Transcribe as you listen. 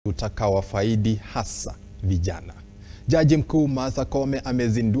utakaowafaidi hasa vijana. Jaji mkuu Koome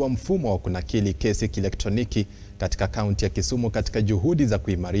amezindua mfumo wa kunakili kesi kielektroniki katika kaunti ya Kisumu katika juhudi za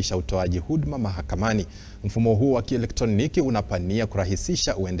kuimarisha utoaji huduma mahakamani. Mfumo huu wa kielektroniki unapania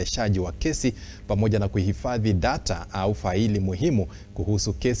kurahisisha uendeshaji wa kesi pamoja na kuhifadhi data au faili muhimu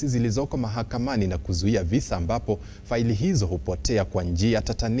kuhusu kesi zilizoko mahakamani na kuzuia visa ambapo faili hizo hupotea kwa njia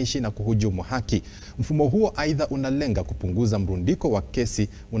tatanishi na kuhujumu haki. Mfumo huo aidha unalenga kupunguza mrundiko wa kesi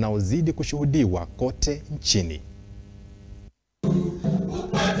unaozidi kushuhudiwa kote nchini.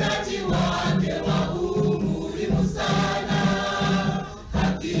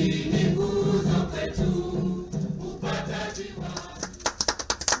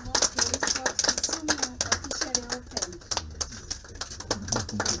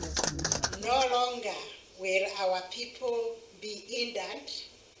 No longer will our people be hindered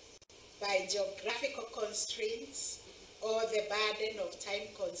by geographical constraints or the burden of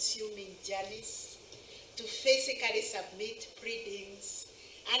time-consuming journeys to physically submit pleadings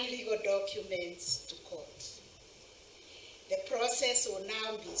and legal documents to court. The process will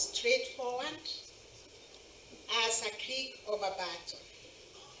now be straightforward as a click of a button.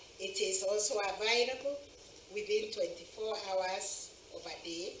 It is also available within 24 hours of a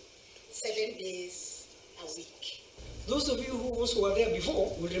day, 7 days a week. Those of you who also were there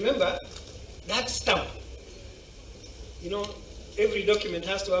before will remember that stamp. You know, every document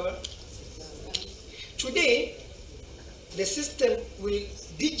has to have a... Today, the system will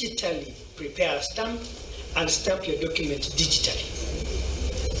digitally prepare a stamp and stamp your document digitally.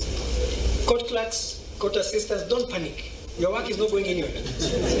 Court clerks, court assistants, don't panic. Your work is not going anywhere.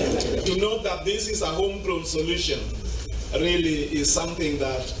 To know that this is a homegrown solution really is something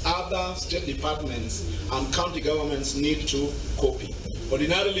that other state departments and county governments need to copy.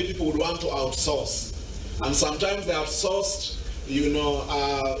 Ordinarily, people would want to outsource, and sometimes the outsourced,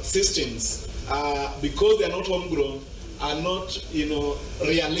 systems, because they are not homegrown, are not,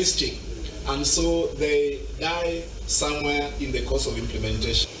 realistic, and so they die somewhere in the course of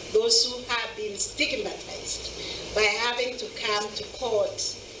implementation. Those who have been stigmatized by having to come to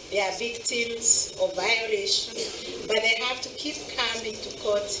court, they are victims of violation, but they have to keep coming to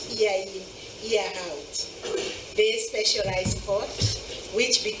court year in, year out. This specialized court,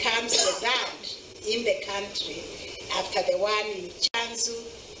 which becomes the third in the country after the one in Nyanza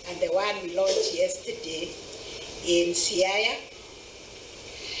and the one we launched yesterday in Siaya,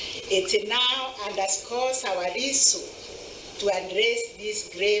 it now underscores our resolve to address these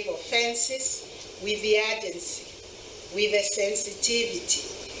grave offenses with the urgency, with the sensitivity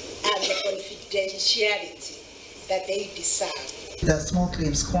and the confidentiality that they deserve. The Small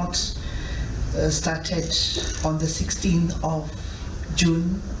Claims Court started on the 16th of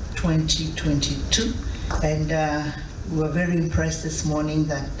June 2022, and we were very impressed this morning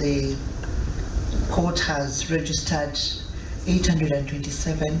that the court has registered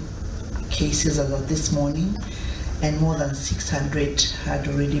 827 cases as of this morning, and more than 600 had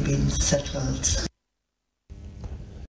already been settled.